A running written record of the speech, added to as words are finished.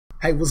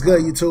Hey, what's good,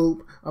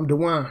 YouTube? I'm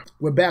Dewan.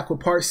 We're back with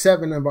part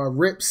 7 of our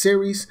RIP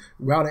series,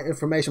 Routing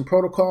Information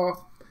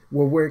Protocol,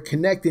 where we're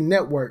connecting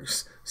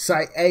networks,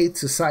 site A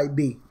to site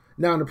B.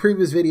 Now, in the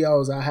previous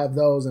videos, I have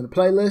those in the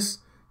playlist.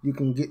 You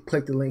can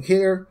click the link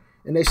here,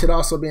 and they should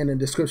also be in the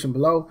description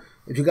below.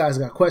 If you guys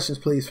got questions,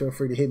 please feel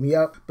free to hit me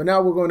up. But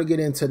now we're going to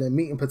get into the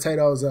meat and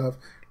potatoes of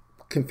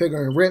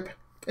configuring RIP,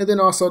 and then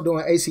also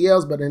doing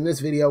ACLs. But in this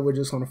video, we're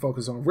just going to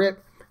focus on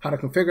RIP, how to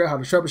configure it, how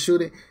to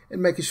troubleshoot it,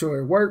 and making sure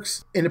it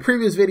works. In the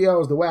previous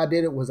videos, the way I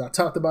did it was I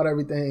talked about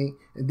everything,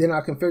 and then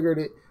I configured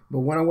it. But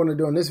what I'm going to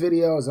do in this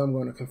video is I'm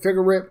going to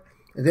configure RIP,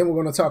 and then we're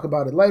going to talk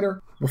about it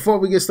later. Before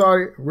we get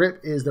started,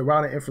 RIP is the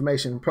Routing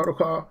Information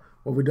Protocol.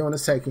 What we're doing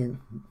is taking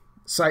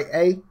site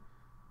A's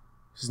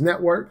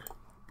network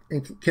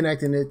and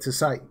connecting it to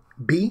site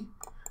B,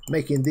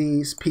 making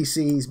these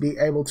PCs be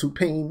able to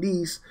ping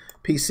these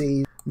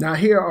PCs. Now,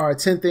 here are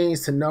 10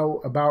 things to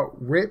know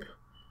about RIP.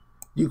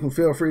 You can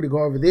feel free to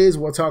go over these.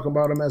 We'll talk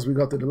about them as we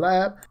go through the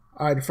lab.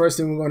 All right, the first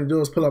thing we're going to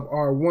do is pull up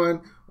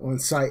R1 on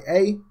site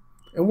A,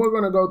 and we're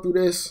going to go through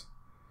this.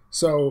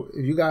 So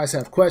if you guys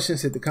have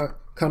questions, hit the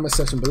comment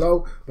section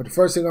below. But the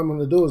first thing I'm going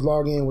to do is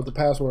log in with the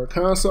password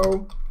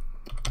console,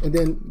 and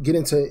then get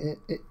into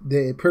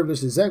the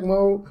privileged exec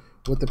mode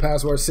with the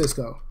password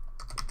Cisco.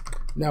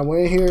 Now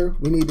we're in here.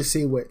 We need to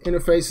see what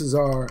interfaces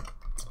are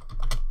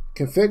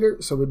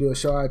configured. So we'll do a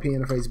show IP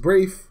interface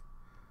brief.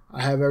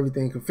 I have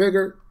everything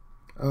configured.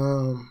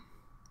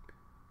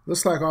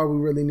 Looks like all we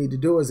really need to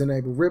do is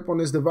enable RIP on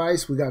this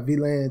device. We got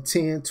VLAN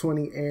 10,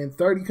 20, and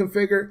 30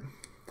 configured.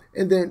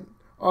 And then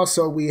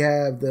also we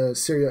have the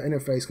serial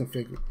interface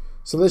configured.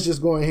 So let's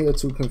just go in here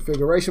to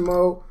configuration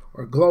mode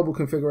or global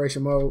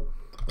configuration mode.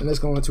 And let's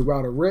go into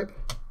router RIP.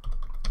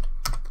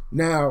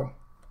 Now,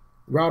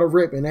 router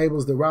RIP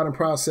enables the routing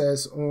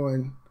process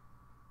on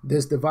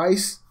this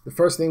device. The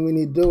first thing we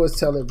need to do is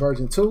tell it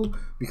version 2,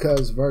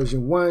 because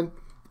version 1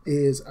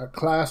 is a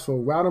class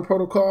for routing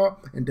protocol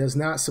and does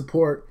not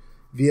support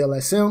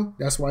VLSM.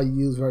 That's why you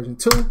use version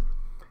 2.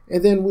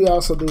 And then we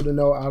also do the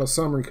no auto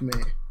summary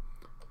command.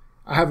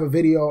 I have a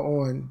video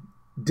on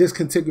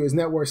discontiguous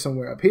network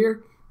somewhere up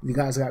here. If you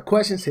guys got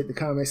questions, hit the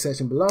comment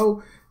section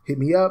below. Hit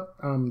me up.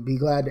 Be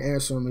glad to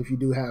answer them if you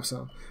do have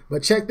some.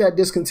 But check that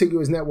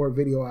discontiguous network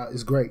video out.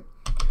 It's great.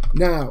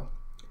 Now,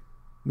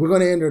 we're going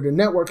to enter the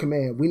network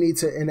command. We need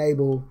to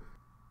enable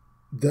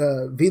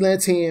the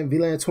VLAN 10,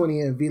 VLAN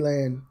 20, and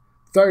VLAN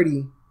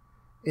 30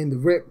 in the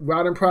RIP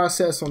routing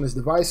process on this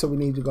device. So we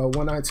need to go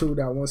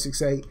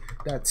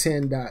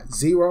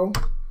 192.168.10.0,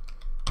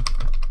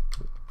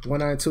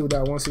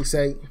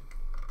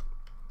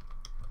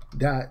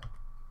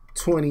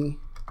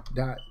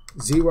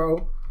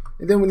 192.168.20.0,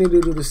 and then we need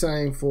to do the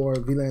same for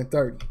VLAN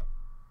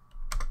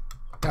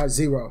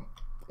 30.0.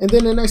 And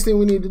then the next thing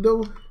we need to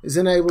do is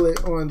enable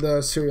it on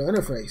the serial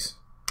interface,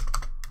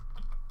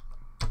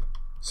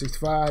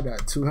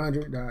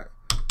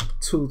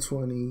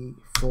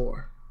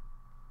 65.200.224.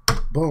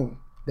 Boom,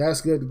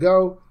 that's good to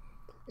go.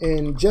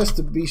 And just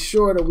to be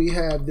sure that we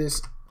have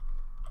this,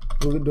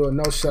 we're gonna do a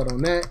no shut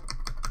on that,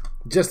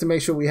 just to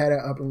make sure we have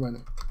that up and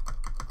running.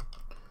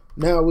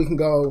 Now we can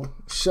go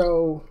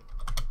show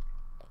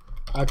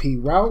IP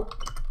route,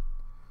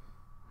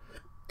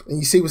 and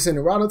you see what's in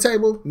the routing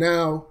table.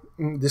 Now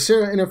the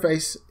serial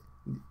interface,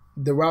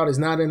 the route is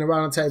not in the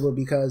routing table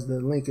because the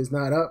link is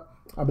not up.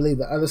 I believe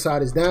the other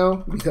side is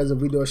down, because if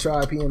we do a show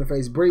IP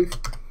interface brief,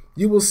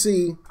 you will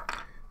see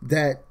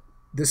that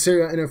the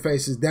serial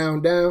interface is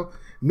down,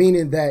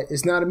 meaning that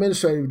it's not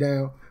administrative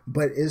down,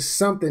 but it's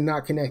something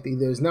not connected.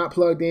 Either it's not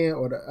plugged in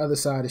or the other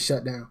side is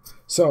shut down.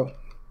 So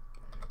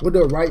we'll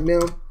do a write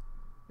mem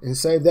and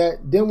save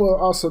that. Then we'll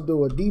also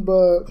do a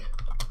debug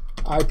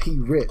IP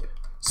rip,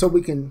 so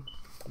we can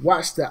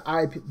watch the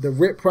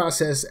RIP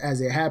process as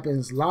it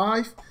happens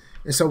live.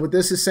 And so what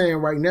this is saying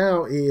right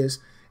now is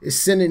it's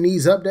sending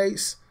these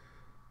updates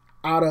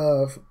out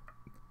of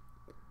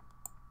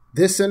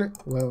this center.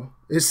 Well,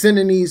 it's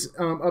sending these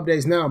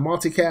updates now.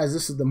 Multicast,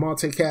 this is the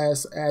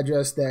multicast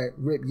address that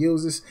RIP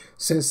uses.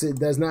 Since it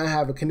does not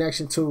have a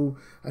connection to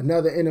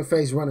another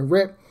interface running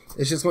RIP,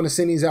 it's just going to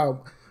send these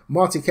out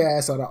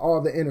multicast out of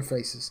all the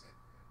interfaces.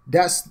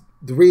 That's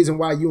the reason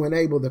why you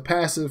enable the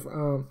passive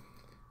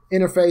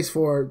interface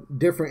for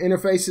different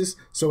interfaces,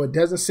 so it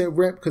doesn't send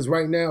RIP, because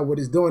right now what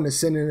it's doing is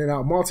sending it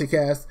out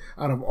multicast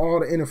out of all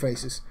the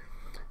interfaces.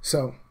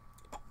 So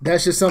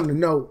that's just something to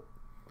note.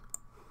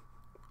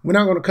 We're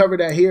not going to cover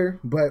that here,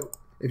 but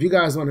if you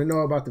guys want to know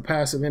about the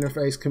passive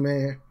interface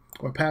command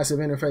or passive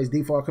interface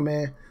default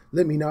command,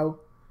 let me know.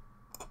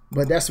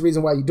 But that's the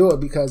reason why you do it,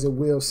 because it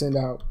will send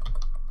out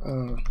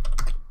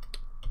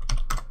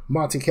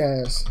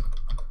multicast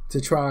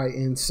to try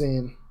and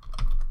send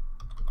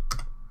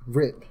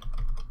RIP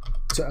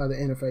to other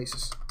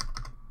interfaces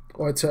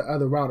or to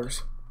other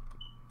routers.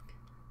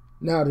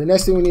 Now the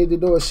next thing we need to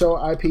do is show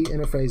IP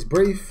interface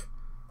brief.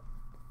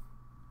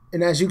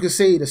 And as you can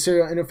see, the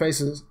serial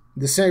interface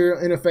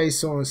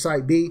on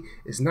site B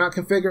is not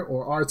configured,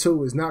 or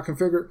R2 is not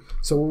configured.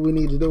 So what we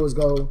need to do is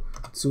go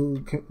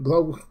to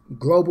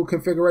global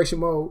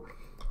configuration mode,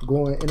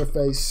 go in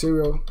interface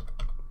serial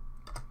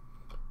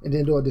and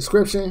then do a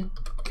description,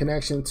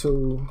 connection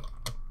to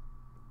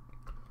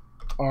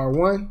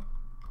R1,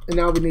 and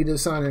now we need to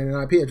assign it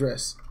an IP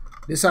address.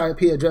 This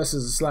IP address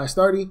is a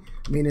 /30,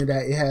 meaning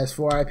that it has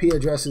 4 IP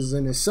addresses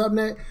in this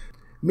subnet,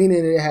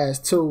 meaning it has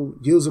 2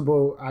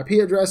 usable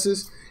IP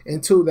addresses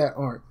and 2 that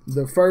aren't.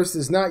 The first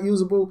is not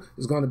usable,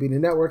 is going to be the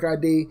network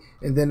ID,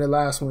 and then the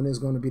last one is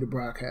going to be the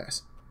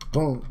broadcast.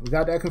 Boom, we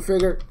got that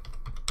configured,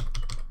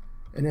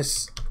 and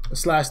it's a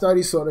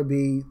 /30, so it'll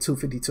be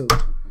 252.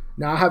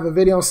 Now I have a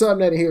video on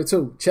subnetting here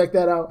too. Check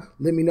that out.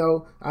 Let me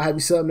know. I have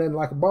you subnetting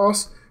like a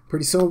boss.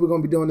 Pretty soon we're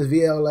going to be doing this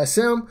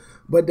VLSM,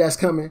 but that's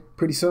coming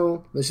pretty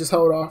soon. Let's just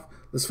hold off.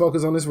 Let's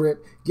focus on this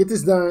RIP. Get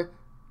this done.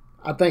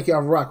 I thank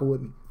y'all for rocking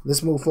with me.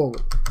 Let's move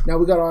forward. Now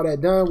we got all that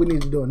done. We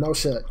need to do a no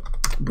shut.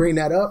 Bring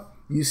that up.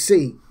 You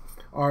see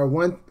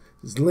R1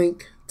 is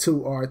linked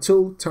to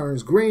R2,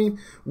 turns green.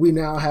 We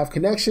now have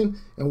connection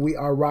and we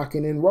are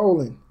rocking and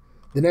rolling.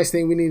 The next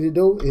thing we need to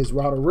do is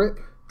router RIP.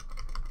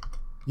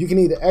 You can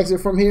either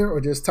exit from here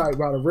or just type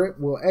router RIP.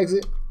 We'll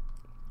exit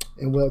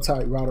and we'll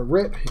type router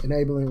RIP,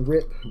 enabling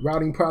RIP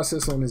routing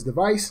process on this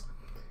device.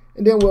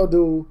 And then we'll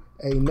do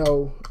a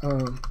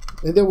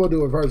and then we'll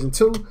do a version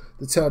 2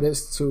 to tell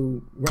this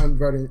to run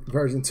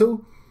version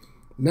 2.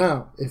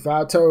 Now, if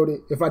I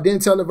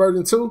didn't tell it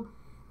version 2,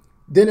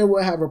 then it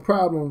will have a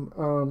problem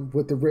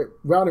with the RIP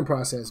routing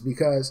process,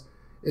 because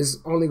it's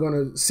only going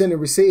to send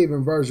and receive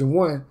in version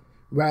 1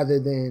 rather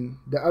than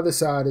the other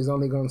side is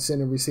only going to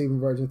send and receive in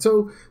version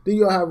 2. Then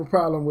you'll have a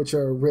problem with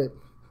your RIP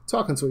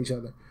talking to each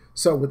other.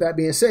 So with that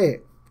being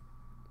said,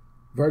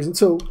 version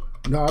 2,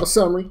 now the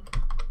summary,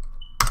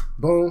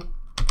 boom,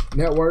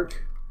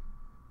 network.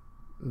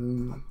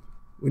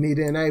 We need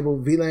to enable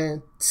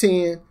VLAN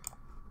 10,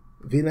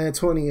 VLAN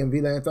 20, and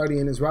VLAN 30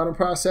 in this routing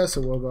process. So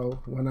we'll go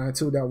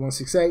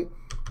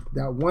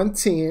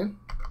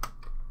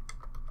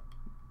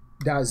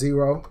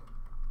 192.168.110.0.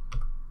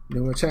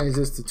 Then we'll change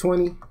this to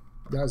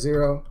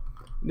 20.0.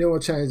 Then we'll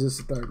change this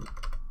to 30.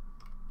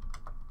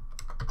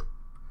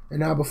 And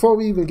now before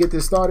we even get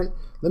this started,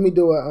 let me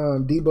do a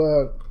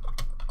debug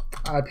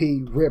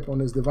IP rip on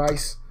this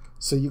device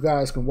so you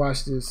guys can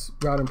watch this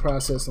routing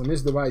process on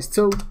this device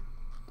too.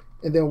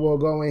 And then we'll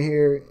go in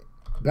here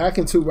back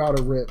into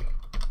router rip,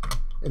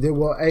 and then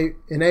we'll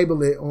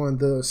enable it on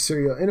the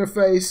serial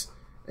interface,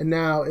 and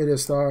now it'll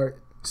start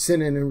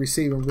sending and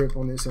receiving rip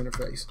on this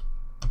interface.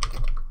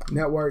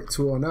 Network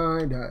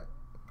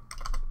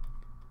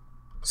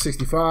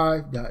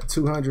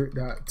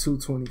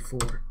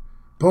 209.65.200.224.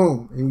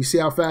 Boom. And you see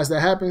how fast that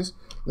happens?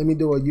 Let me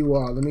do a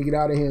UR. Let me get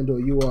out of here and do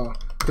a UR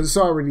because it's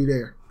already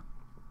there.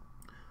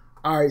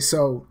 All right,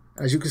 so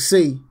as you can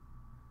see,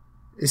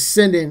 it's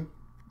sending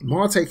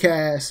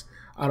multicast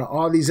out of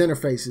all these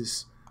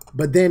interfaces.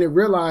 But then it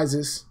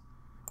realizes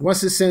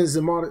once it sends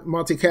the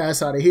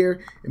multicast out of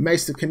here, it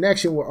makes the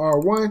connection with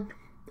R1,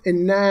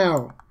 and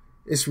now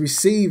it's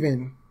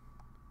receiving.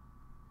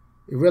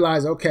 It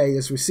realized, okay,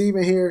 it's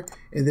receiving here,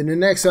 and then the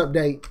next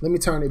update, let me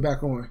turn it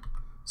back on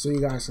so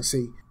you guys can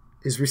see.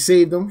 It's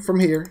received them from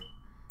here.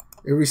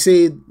 It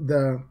received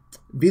the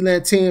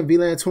VLAN 10,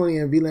 VLAN 20,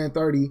 and VLAN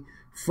 30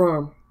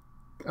 from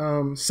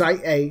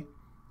site A,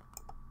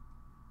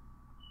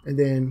 and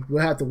then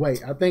we'll have to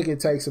wait. I think it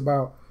takes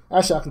about,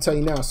 actually I can tell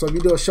you now. So if you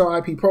do a show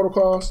IP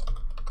protocols,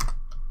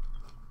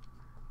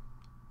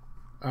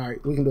 all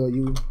right, we can do a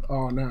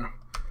UR now.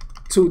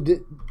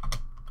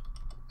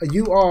 A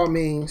UR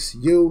means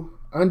you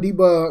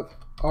undebug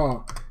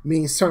all,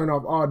 means turn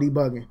off all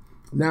debugging.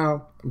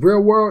 Now, real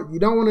world, you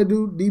don't want to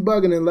do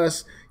debugging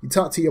unless you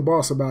talk to your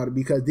boss about it,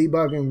 because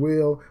debugging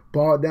will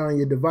bog down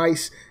your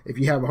device if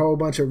you have a whole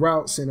bunch of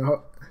routes. And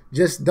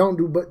just don't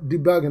do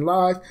debugging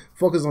live.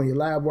 Focus on your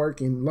lab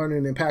work and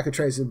learning in Packet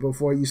Tracer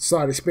before you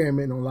start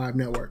experimenting on live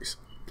networks.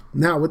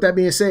 Now, with that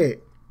being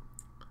said,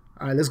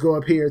 all right, let's go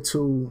up here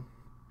to,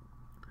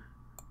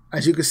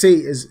 as you can see,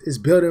 is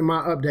building my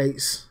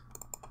updates,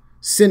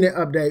 sending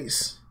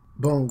updates.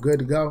 Boom, good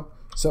to go.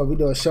 So we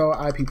do a show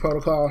IP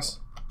protocols.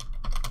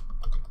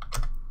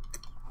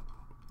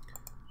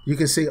 You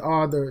can see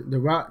all the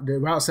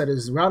routes that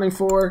it's routing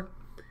for.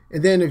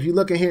 And then if you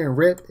look in here in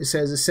RIP, it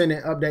says it's sending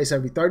updates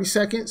every 30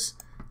 seconds,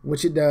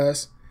 which it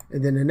does.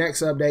 And then the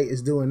next update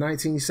is doing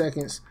 19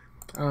 seconds.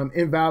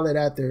 Invalid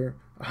after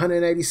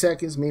 180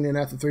 seconds, meaning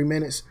after 3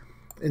 minutes.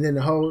 And then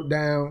the hold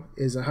down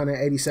is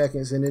 180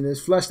 seconds. And then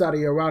it's flushed out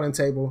of your routing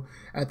table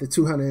after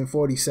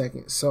 240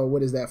 seconds. So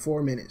what is that?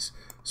 4 minutes.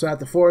 So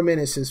after 4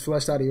 minutes, it's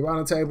flushed out of your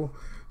routing table.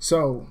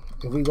 So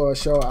if we go to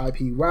show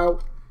IP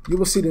route, you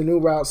will see the new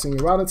routes in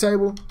your routing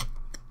table.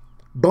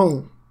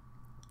 Boom.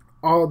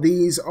 All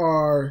these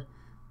are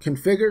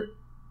configured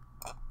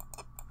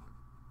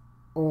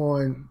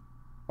on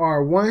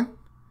R1,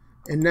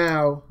 and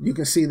now you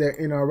can see they're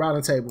in our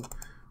routing table.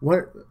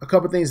 A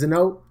couple things to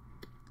note: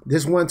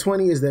 this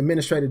 120 is the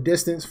administrative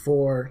distance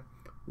for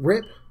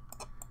RIP,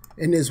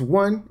 and this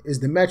 1 is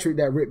the metric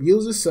that RIP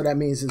uses. So that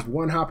means it's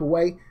 1 hop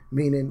away,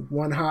 meaning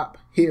 1 hop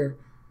here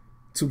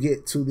to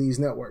get to these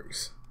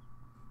networks,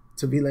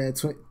 to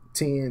VLAN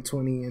 10,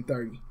 20, and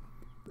 30.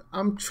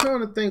 I'm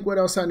trying to think what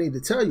else I need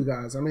to tell you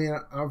guys. I mean,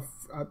 I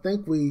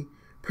think we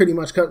pretty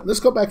much cut. Let's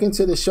go back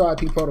into the show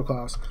IP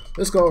protocols.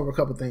 Let's go over a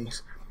couple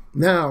things.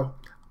 Now,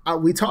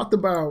 we talked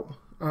about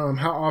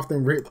how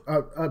often RIP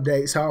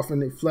updates, how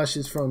often it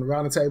flushes from the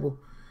routing table.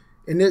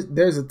 And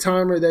there's a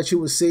timer that you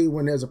will see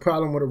when there's a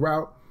problem with a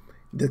route.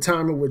 The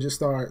timer will just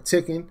start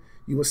ticking.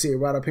 You will see it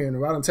right up here in the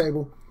routing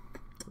table.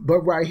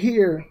 But right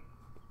here,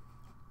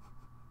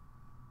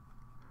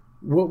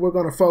 what we're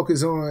going to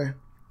focus on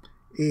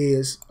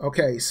is,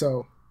 okay,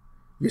 so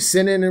you're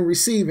sending and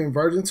receiving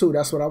version 2.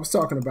 That's what I was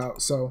talking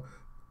about. So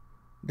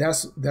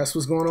that's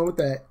what's going on with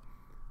that.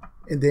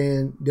 And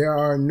then there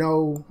are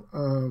no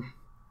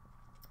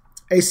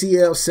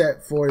ACL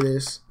set for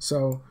this.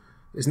 So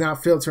it's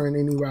not filtering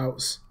any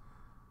routes.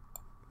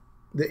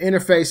 The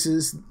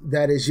interfaces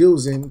that is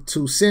using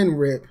to send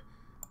RIP,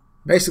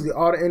 basically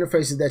all the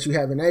interfaces that you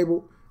have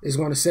enabled is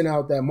going to send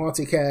out that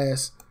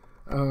multicast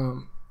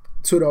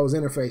to those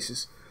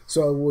interfaces.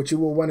 So what you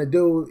will want to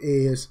do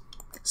is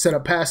set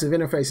up passive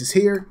interfaces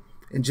here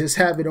and just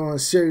have it on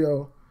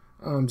serial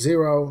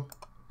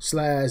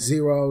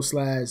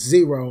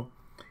 0/0/0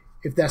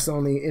 if that's the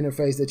only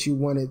interface that you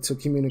wanted to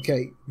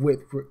communicate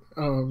with,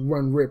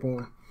 run RIP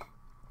on.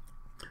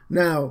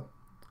 Now,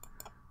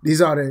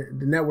 these are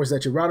the networks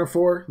that you're routing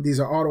for. These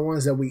are all the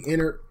ones that we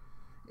entered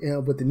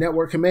with the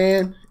network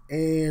command.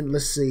 And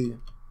let's see.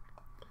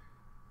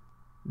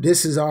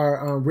 This is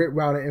our RIP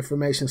router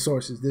information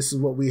sources. This is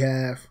what we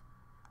have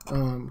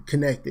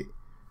connected.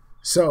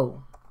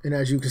 So, and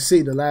as you can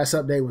see, the last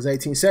update was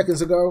 18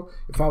 seconds ago.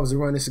 If I was to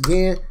run this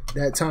again,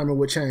 that timer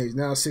would change.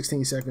 Now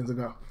 16 seconds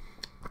ago.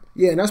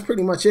 Yeah, and that's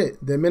pretty much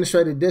it. The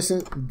administrative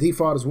distance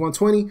default is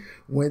 120,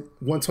 with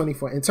 120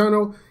 for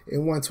internal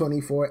and 120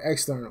 for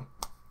external.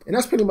 And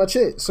that's pretty much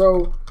it.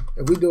 So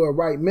if we do a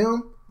write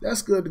mem,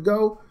 that's good to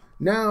go.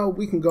 Now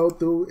we can go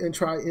through and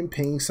try and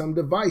ping some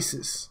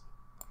devices.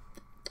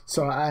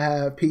 So I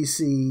have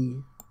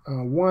PC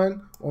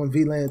 1 on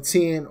VLAN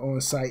 10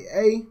 on site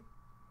A.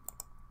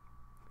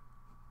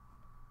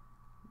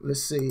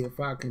 Let's see if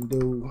I can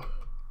do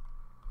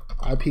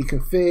IP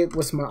config.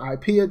 What's my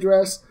IP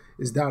address?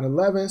 It's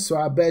 .11. So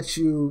I bet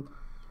you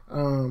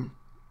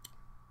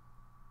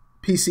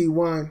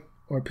PC1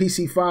 or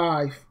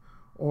PC5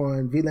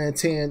 on VLAN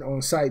 10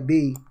 on site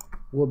B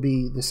will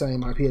be the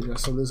same IP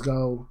address. So let's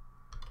go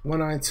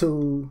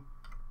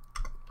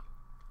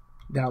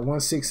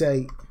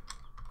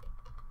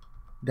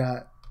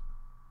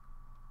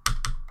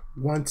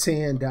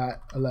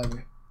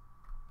 192.168.110.11.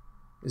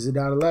 Is it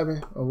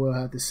 .11? Or we'll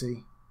have to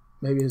see.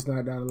 Maybe it's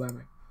not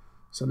 .11.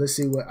 So let's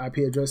see what IP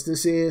address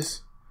this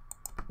is.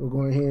 We'll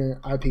go in here,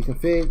 IP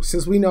config.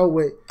 Since we know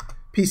what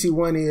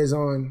PC1 is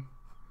on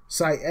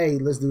site A,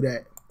 let's do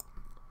that.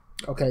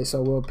 Okay,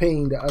 so we'll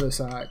ping the other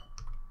side,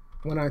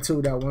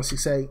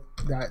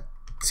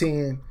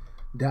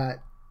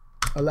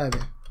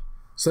 192.168.10.11.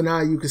 So now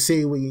you can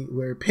see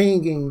we're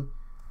pinging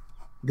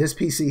this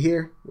PC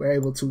here. We're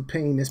able to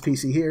ping this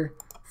PC here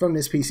from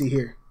this PC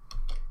here.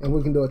 And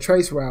we can do a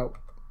trace route,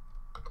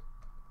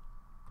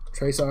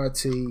 trace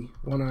RT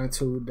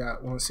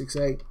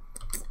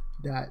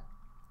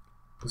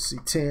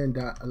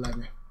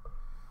 192.168.10.11.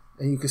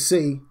 And you can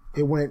see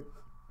it went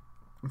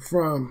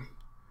from,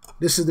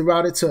 this is the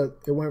route it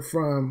took. It went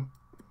from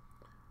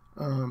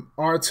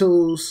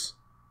R2's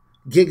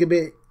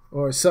gigabit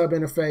or sub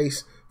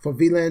interface for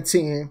VLAN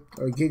 10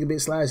 or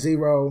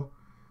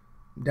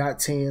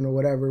gigabit/0.10 or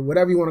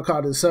whatever you want to call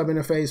it, the sub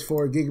interface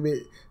for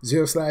gigabit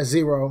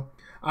 0/0.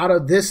 Out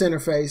of this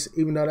interface,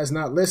 even though that's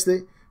not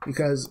listed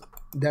because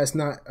that's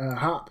not a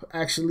hop,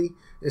 actually,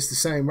 it's the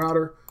same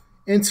router,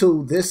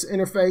 into this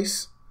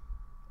interface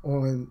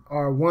on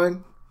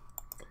R1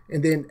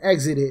 and then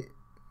exited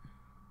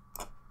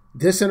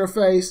this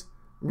interface,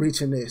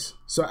 reaching this.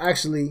 So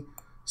actually,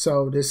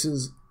 so this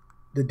is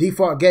the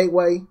default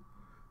gateway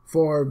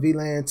for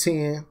VLAN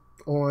 10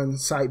 on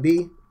site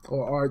B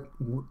or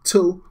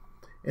R2,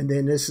 and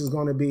then this is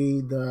going to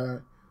be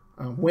the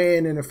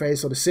WAN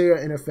interface or the serial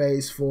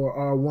interface for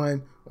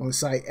R1 on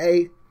site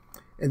A,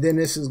 and then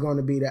this is going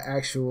to be the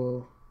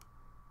actual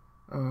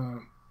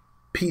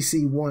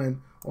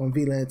PC1 on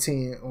VLAN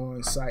 10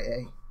 on site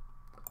A.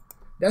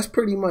 That's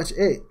pretty much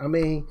it. I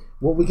mean,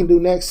 what we can do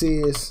next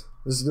is,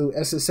 let's do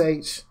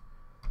SSH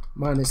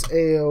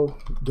 -L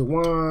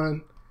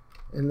Dewan,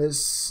 and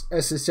let's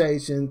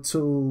SSH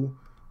into,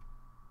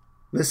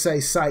 let's say,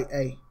 site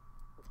A,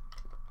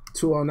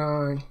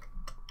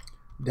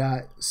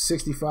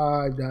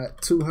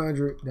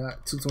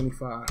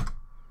 209.65.200.225.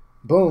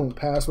 Boom,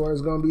 password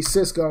is going to be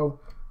Cisco.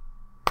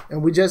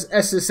 And we just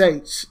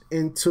SSH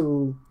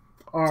into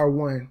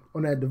R1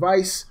 on that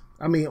device,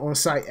 I mean on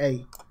site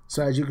A.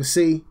 So as you can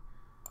see,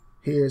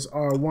 here's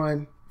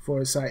R1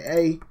 for site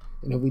A.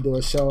 And if we do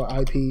a show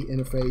IP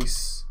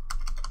interface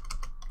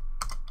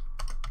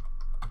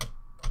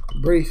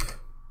brief,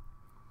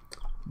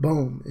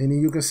 boom. And then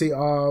you can see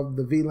all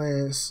the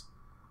VLANs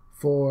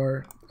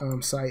for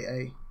site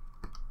A.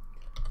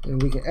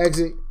 And we can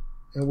exit,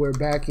 and we're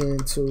back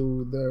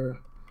into the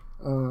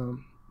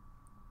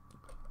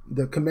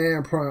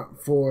command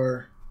prompt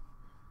for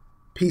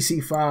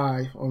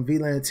PC5 on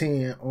VLAN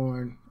 10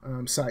 on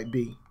site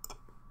B.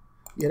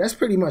 Yeah, that's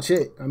pretty much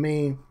it. I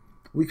mean,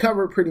 we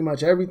covered pretty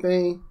much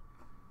everything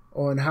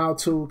on how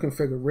to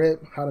configure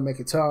RIP, how to make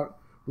it talk.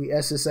 We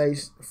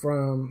SSH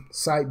from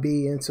site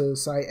B into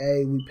site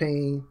A. We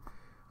ping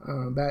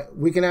back.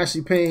 We can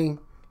actually ping.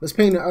 Let's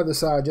ping the other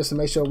side just to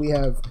make sure we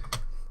have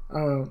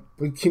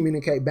we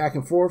communicate back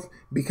and forth,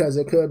 because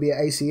it could be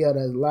an ACL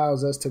that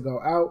allows us to go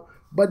out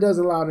but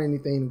doesn't allow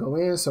anything to go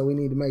in. So we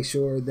need to make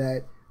sure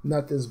that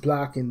nothing's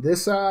blocking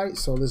this side.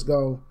 So let's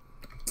go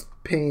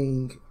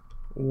ping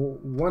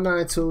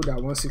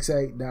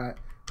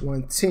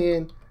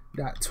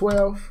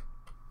 192.168.110.12.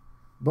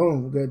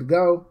 Boom, good to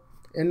go.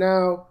 And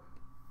now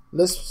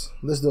let's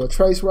do a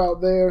trace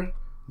route there,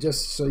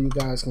 just so you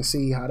guys can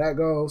see how that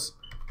goes.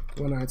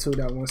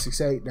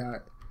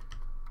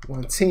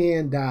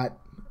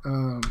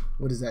 192.168.110.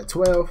 What is that,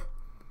 12?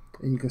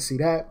 And you can see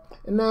that.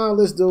 And now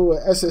let's do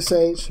a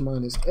SSH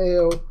minus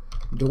L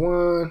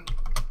Dwan,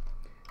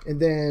 and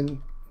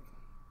then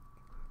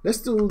let's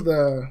do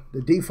the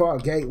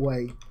default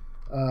gateway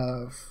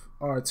of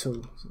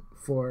R2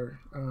 for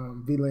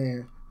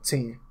VLAN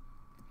 10.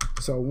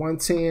 So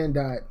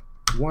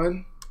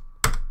 110.1.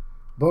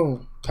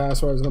 Boom.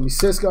 Password is gonna be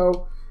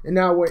Cisco. And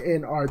now we're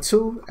in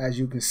R2, as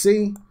you can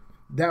see.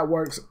 That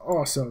works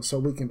also. So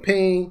we can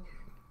ping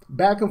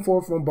back and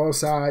forth on both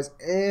sides,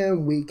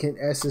 and we can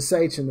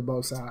SSH into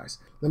both sides.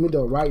 Let me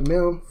do a right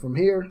mem from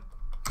here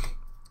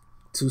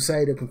to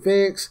say the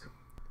configs.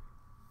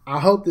 I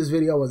hope this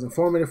video was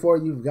informative for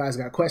you. If you guys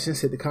got questions,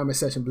 hit the comment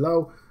section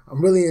below.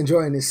 I'm really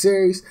enjoying this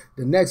series.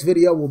 The next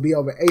video will be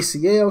over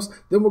ACLs.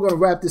 Then we're going to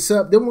wrap this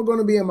up. Then we're going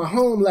to be in my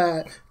home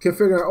lab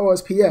configuring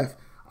OSPF.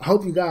 I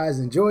hope you guys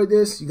enjoyed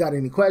this. You got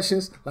any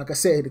questions? Like I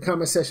said, hit the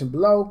comment section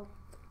below.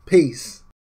 Peace.